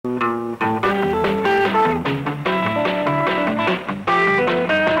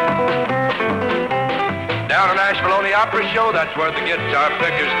opera show, that's where the guitar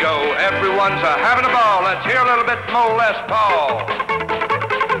pickers go. Everyone's having a ball. Let's hear a little bit more Les Paul.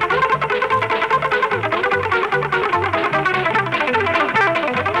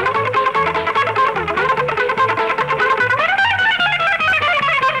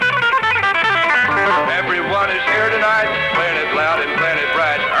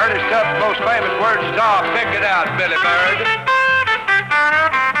 Most famous words, stop, pick it out, Billy Bird.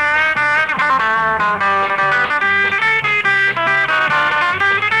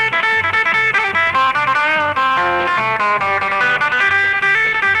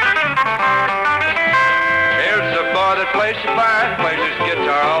 Here's the boy that plays so fine, plays his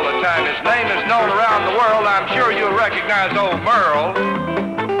guitar all the time. His name is known around the world. I'm sure you'll recognize old Merle.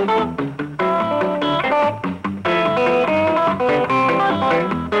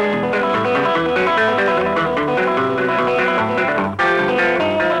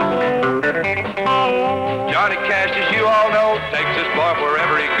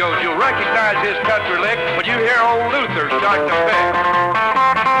 Wherever he goes, you'll recognize his country lick when you hear old Luther start to pick.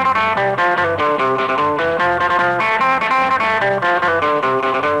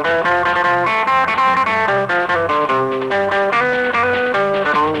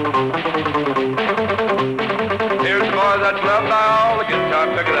 Here's the boy that's loved by all, the guitar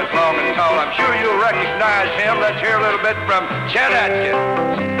picker that's long and tall. I'm sure you'll recognize him. Let's hear a little bit from Chet Atkins.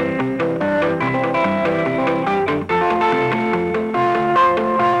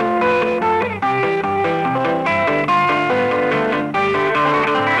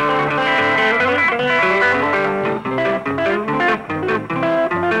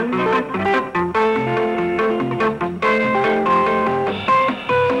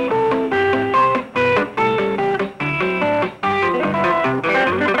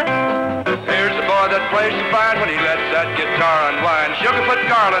 Sugarfoot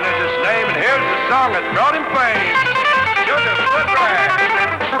Garland is his name, and here's the song that brought him fame. Sugarfoot Rag.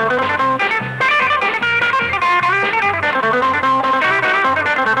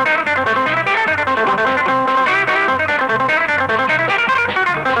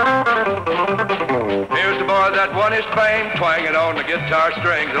 Here's the boy that won his fame, twanging on the guitar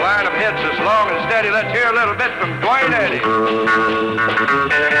strings. A line of hits is long and steady. Let's hear a little bit from Dwayne Eddy.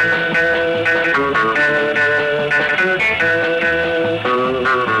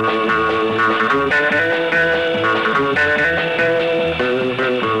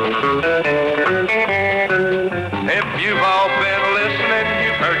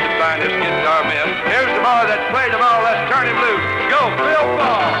 Played them all, let's turn him loose. Go, Phil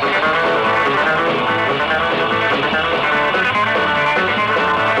Baugh.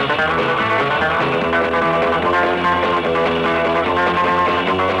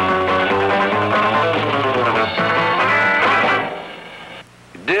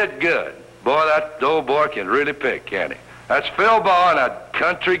 You did good. Boy, that old boy can really pick, can't he? That's Phil Baugh on a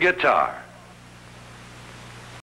country guitar.